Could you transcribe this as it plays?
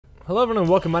Hello everyone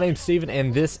and welcome, my name's Steven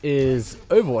and this is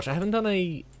Overwatch. I haven't done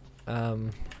a,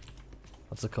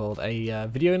 what's it called, a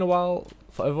video in a while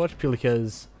for Overwatch purely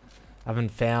because I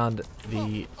haven't found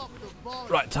the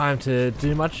right time to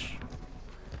do much.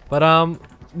 But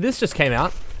this just came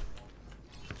out.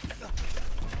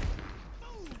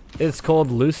 It's called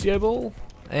LucioBall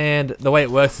and the way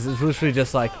it works is it's literally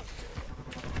just like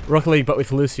Rocket League but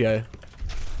with Lucio.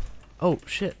 Oh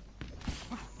shit.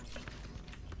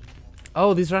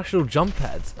 Oh, these are actual jump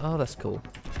pads. Oh, that's cool.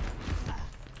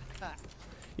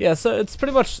 Yeah, so it's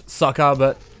pretty much soccer,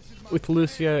 but with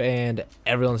Lucio, and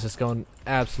everyone's just going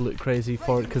absolute crazy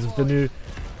for it because of the new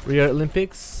Rio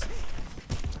Olympics.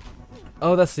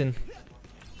 Oh, that's in.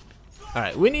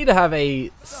 Alright, we need to have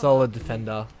a solid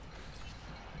defender.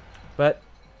 But,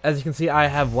 as you can see, I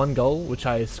have one goal, which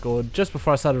I scored just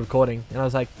before I started recording. And I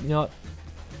was like, you know what?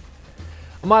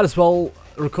 I might as well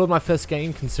record my first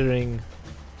game, considering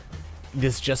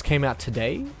this just came out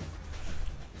today.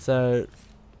 So,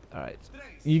 alright.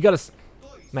 You gotta,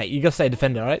 mate, you gotta stay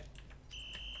defender, alright?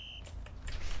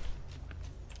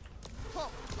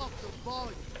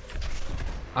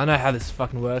 I know how this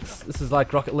fucking works. This is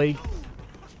like Rocket League.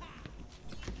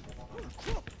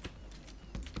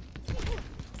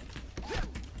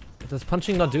 Does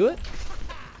punching not do it?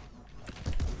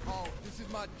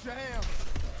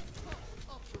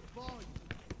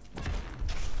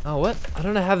 Oh, what? I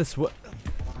don't know how this works.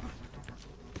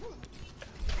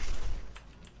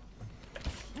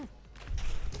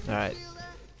 Alright.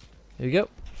 Here we go.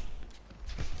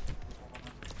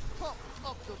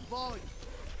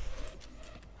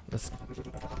 Let's...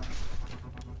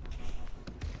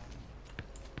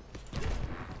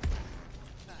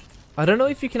 I don't know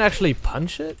if you can actually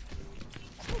punch it.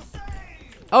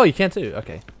 Oh, you can too.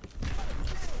 Okay.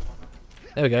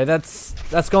 There we go.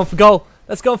 That's gone for goal.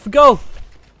 That's gone for goal.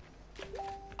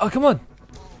 Oh, come on.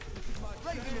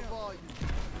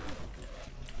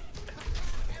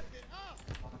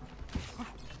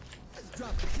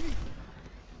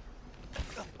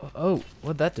 Oh,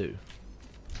 what'd that do?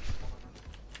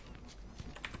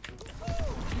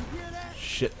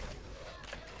 Shit.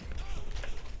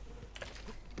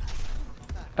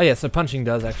 Oh yeah, so punching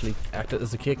does actually act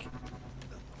as a kick.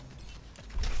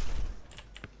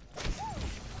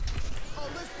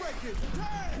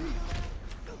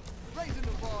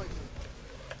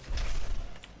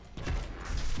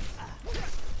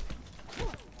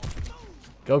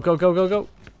 Go, go, go, go, go.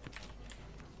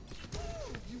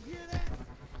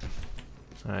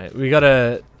 Alright, we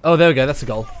gotta... Oh, there we go, that's a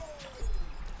goal.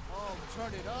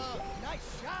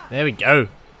 There we go.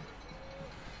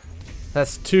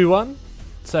 That's 2-1.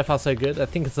 So far, so good. I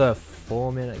think it's a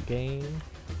 4-minute game.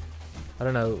 I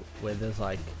don't know where there's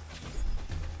like...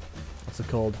 What's it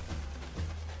called?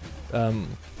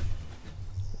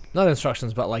 Not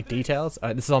instructions, but like details.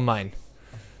 Alright, this is on mine.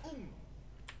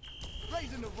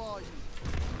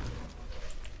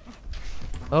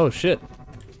 Oh shit.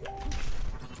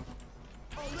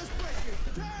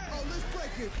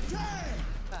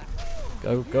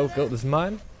 Go, go, go, this is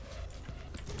mine.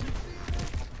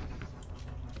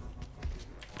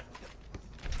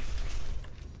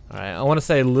 Alright, I want to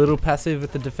stay a little passive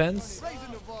with the defense. I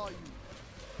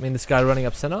mean, this guy running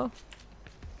up center.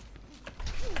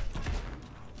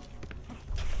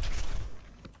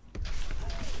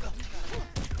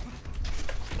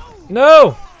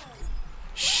 No!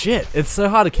 Shit, it's so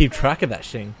hard to keep track of that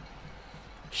thing.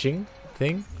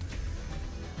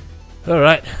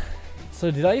 Alright. So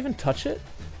did I even touch it?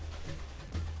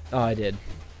 Oh, I did.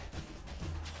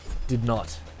 Did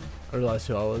not. I realized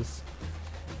who I was.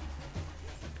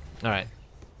 Alright.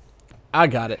 I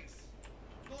got it.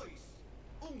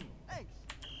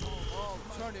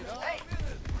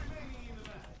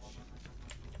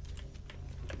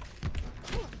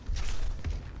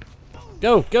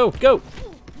 Go, go, go!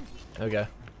 There we go.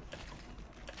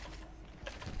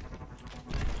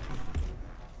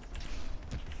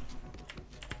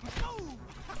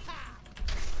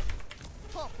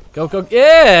 Go, go,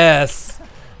 yes!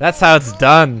 That's how it's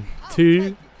done.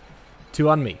 Two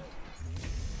on me.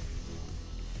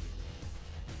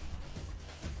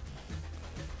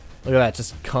 Look at that,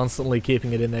 just constantly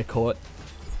keeping it in their court.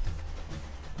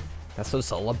 That's what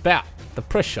it's all about. The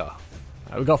pressure.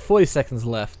 Alright, we've got 40 seconds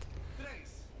left.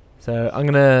 So I'm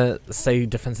gonna stay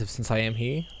defensive since I am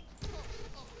here.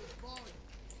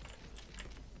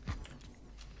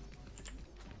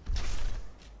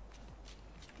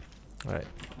 Alright.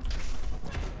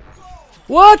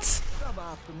 What?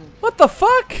 What the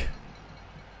fuck?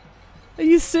 Are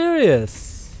you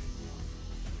serious?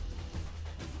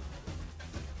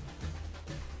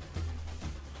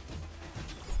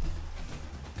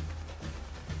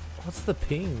 What's the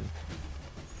ping?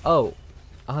 Oh,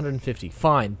 150.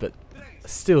 Fine, but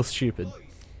still stupid.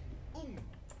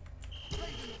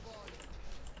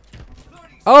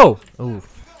 Oh! Ooh.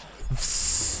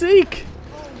 Sick!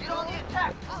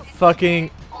 Fucking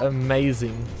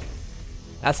amazing.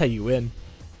 That's how you win.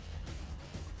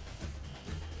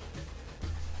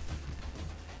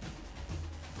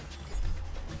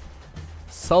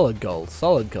 Solid goal,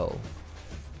 solid goal.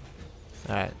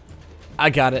 Alright. I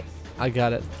got it. I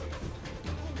got it.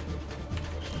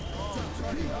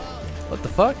 What the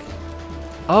fuck?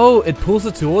 Oh, it pulls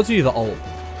it towards you, the ult.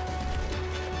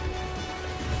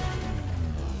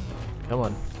 Come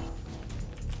on.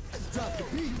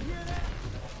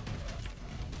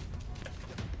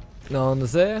 No one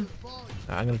is there.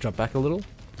 I'm gonna drop back a little.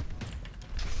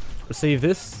 Receive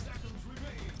this.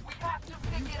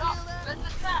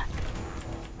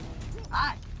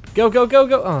 Go, go, go,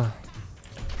 go. Oh.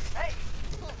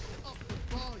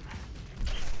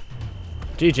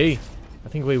 GG. I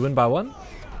think we win by 1.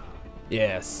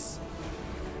 Yes.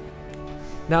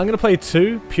 Now I'm gonna play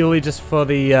 2 purely just for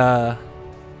the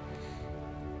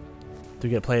to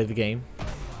get play of the game.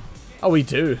 Oh, we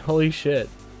do. Holy shit.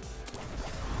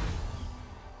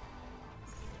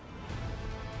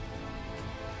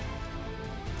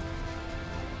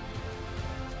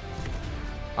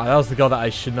 Oh, that was the goal that I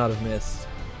should not have missed.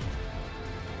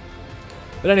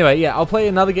 But anyway, yeah, I'll play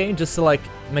another game just to like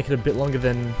make it a bit longer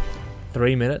than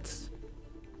 3 minutes.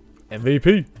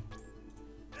 MVP.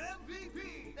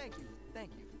 Thank you.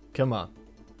 Thank you. Come on.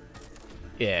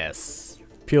 Yes.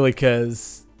 Purely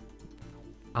because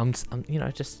I'm you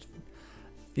know, just,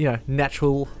 you know,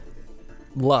 natural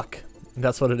luck.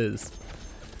 That's what it is.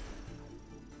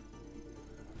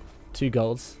 2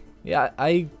 goals. Yeah,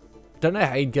 I don't know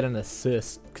how you'd get an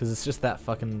assist because it's just that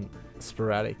fucking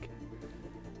sporadic.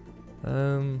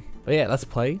 But yeah, let's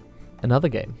play another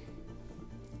game.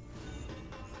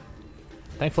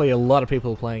 Thankfully, a lot of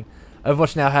people are playing.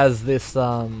 Overwatch now has this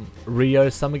Rio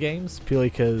Summer Games purely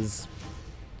because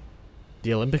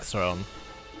the Olympics are on,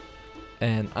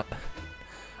 and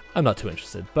I'm not too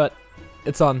interested, but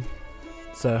it's on,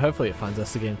 so hopefully it finds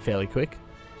us again fairly quick.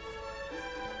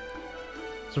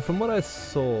 So from what I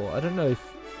saw, I don't know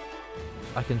if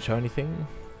I can show anything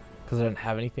because I don't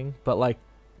have anything, but like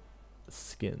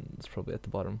skins probably at the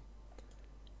bottom.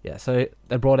 Yeah, so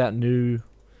they brought out new,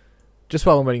 just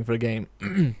while I'm waiting for a game,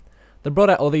 they brought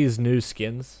out all these new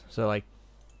skins. So like,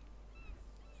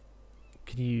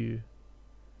 can you,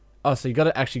 oh, so you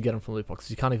gotta actually get them from loot boxes,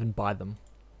 you can't even buy them.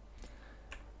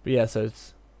 But yeah, so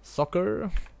it's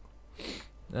soccer.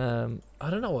 I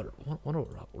don't know what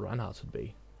Reinhardt's would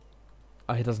be.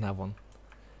 Oh, he doesn't have one.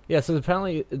 Yeah, so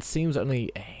apparently it seems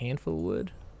only a handful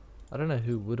would. I don't know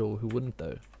who would or who wouldn't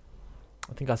though.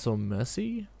 I think I saw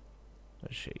Mercy.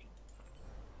 Where's she?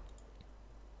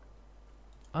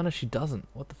 Oh no, she doesn't.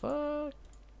 What the fuck?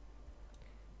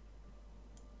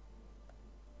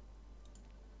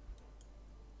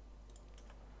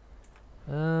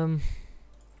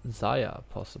 Zaya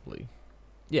possibly.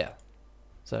 Yeah.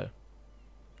 So,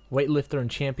 weightlifter and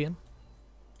champion.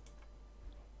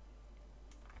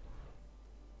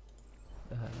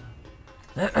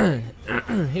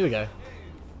 Here we go.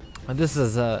 And this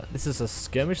is a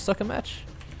skirmish soccer match.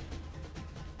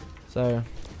 So,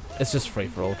 it's just free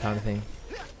for all kind of thing.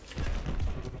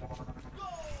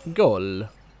 Goal.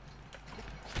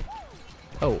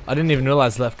 Oh, I didn't even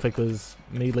realize left click was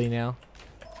melee now.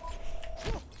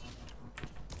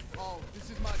 Oh,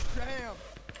 this is my jam.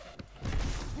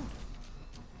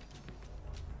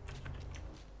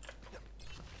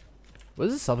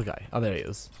 Where's this other guy? Oh, there he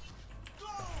is.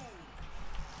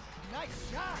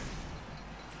 Nice shot.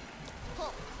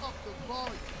 Pump up the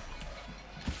volume.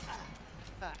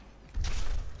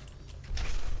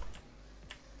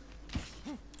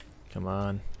 Come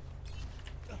on.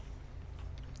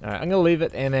 Alright, I'm gonna leave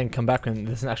it and then come back when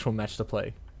there's an actual match to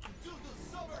play.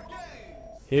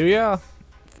 Here we are.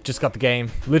 Just got the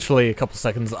game. Literally a couple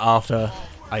seconds after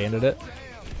I ended it.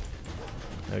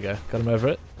 There we go. Got him over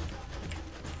it.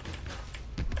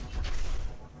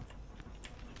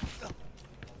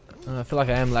 I feel like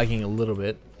I am lagging a little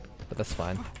bit, but that's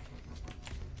fine.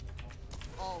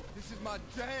 Oh, this is my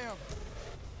jam.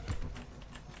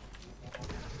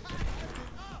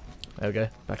 There we go.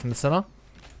 Back in the center.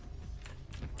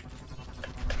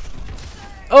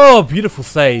 Oh, beautiful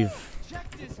save.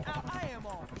 Check this out. I am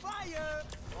on fire.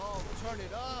 Oh, turn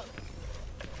it up.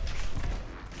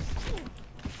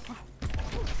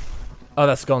 Oh,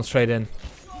 that's gone straight in.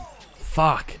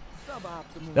 Fuck.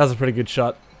 Suboptimal. That was a pretty good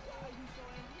shot.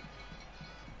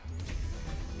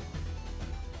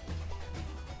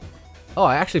 Oh,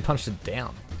 I actually punched it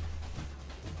down.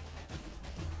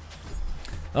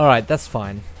 Alright, that's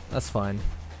fine. That's fine.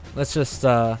 Let's just,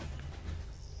 both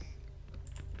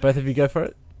of you go for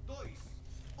it?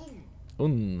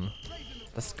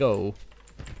 Let's go.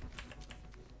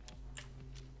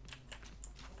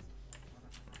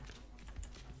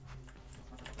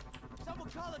 Someone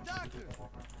call a doctor.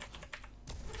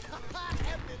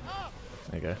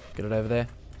 There you go. Get it over there.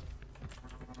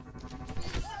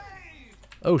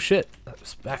 Oh shit. That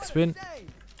was backspin.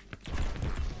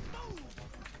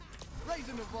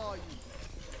 Raising the volume.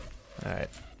 Alright.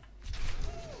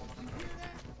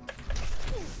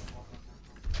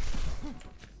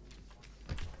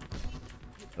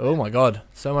 Oh my god.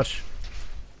 So much.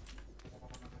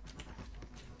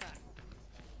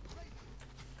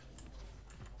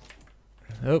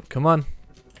 Oh, come on.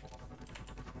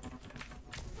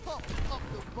 Pump up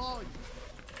the volume.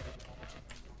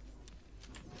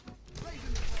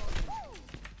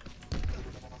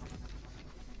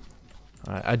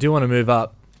 Alright, I do want to move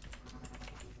up.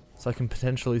 So I can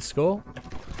potentially score.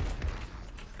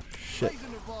 Shit.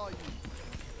 Raising the volume.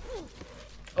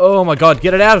 Oh my god,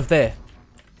 get it out of there.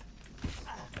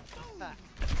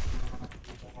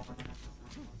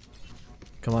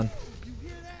 Come on. You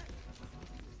hear that?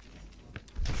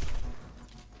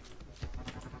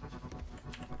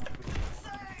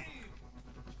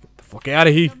 Get the fuck out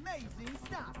of here. Amazing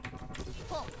stop.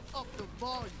 Pump up the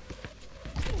volume.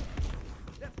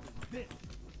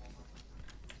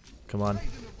 Come on.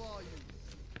 Raising the volume.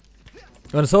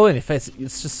 When it's all in your face,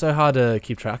 it's just so hard to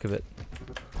keep track of it.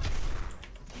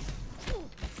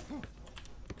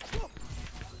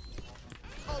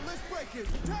 Oh, let's break it.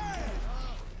 Turn.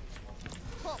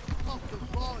 Pump up the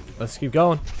volume. Let's keep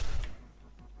going.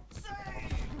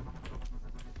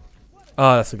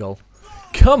 Oh, that's a goal.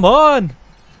 Come on!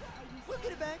 We'll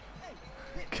get it back.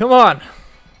 Hey, Come on!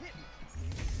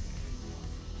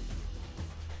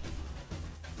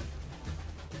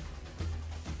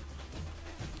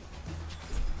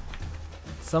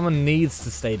 Someone needs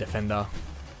to stay defender.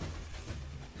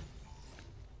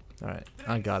 Alright,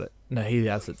 I got it. No, he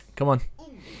has it. Come on. oh,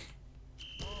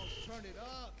 turn it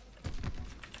up.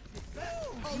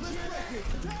 Oh, let's break it.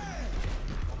 Turn.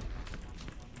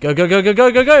 Go, go, go, go,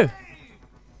 go, go, go!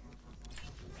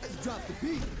 Let's drop the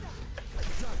beat.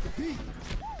 Let's drop the beat.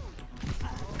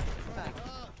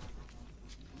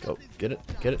 Go, get it,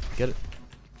 get it, get it.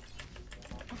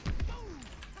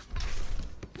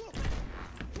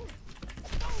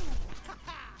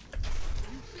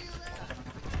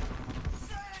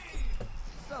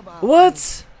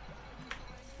 What?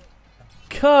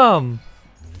 Come.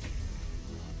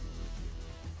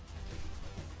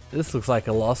 This looks like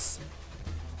a loss.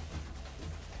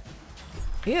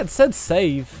 Yeah, it said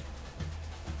save.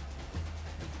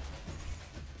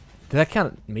 Did that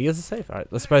count me as a save? Alright,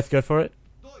 let's both go for it.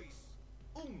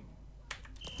 Oh,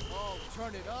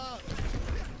 turn it up.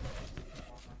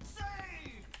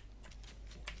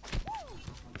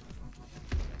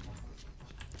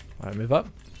 Alright, move up.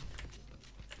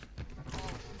 Oh,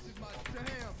 this is my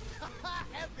jam.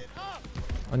 F it up.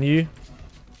 On you.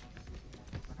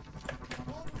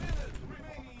 1 minute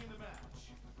remaining in the match.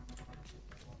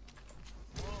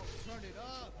 Oh, turn it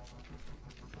up.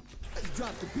 Let's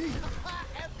drop the beat.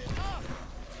 F it up.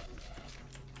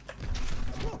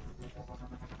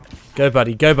 Go,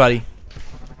 buddy, go, buddy.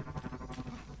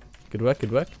 Good work,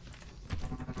 good work.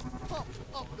 Pump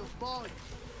up the volume.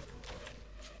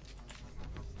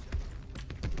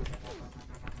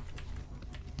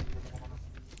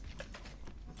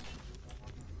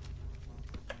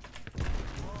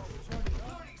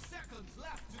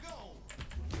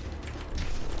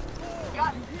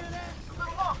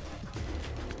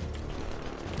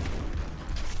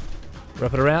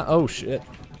 Wrap it around. Oh, shit.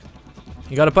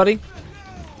 You got it, buddy?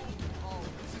 Oh,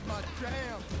 this is my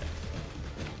jam.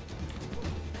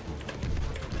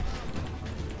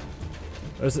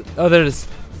 Where is it? Oh, there it is.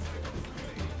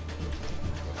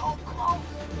 So close.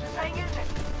 Just hang in there.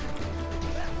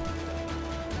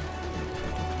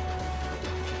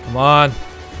 Come on.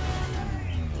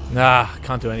 Nah,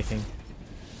 can't do anything.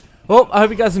 Well, I hope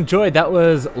you guys enjoyed. That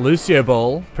was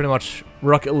LucioBall. Pretty much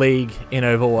Rocket League in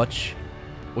Overwatch.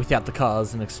 Without the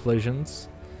cars and explosions.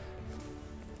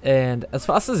 And as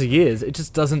fast as he is, it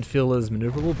just doesn't feel as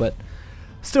maneuverable, but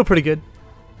still pretty good.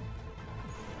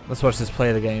 Let's watch this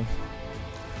play the game.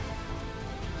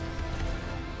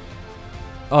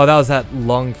 Oh, that was that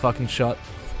long fucking shot.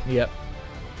 Yep.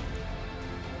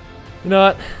 You know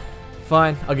what?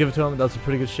 Fine, I'll give it to him. That was a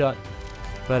pretty good shot.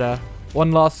 But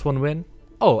one loss, one win.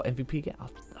 Oh, MVP again.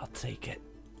 I'll take it.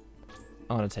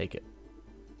 I want to take it.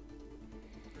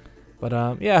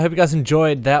 But yeah, I hope you guys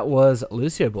enjoyed. That was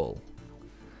LucioBall.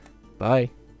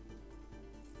 Bye.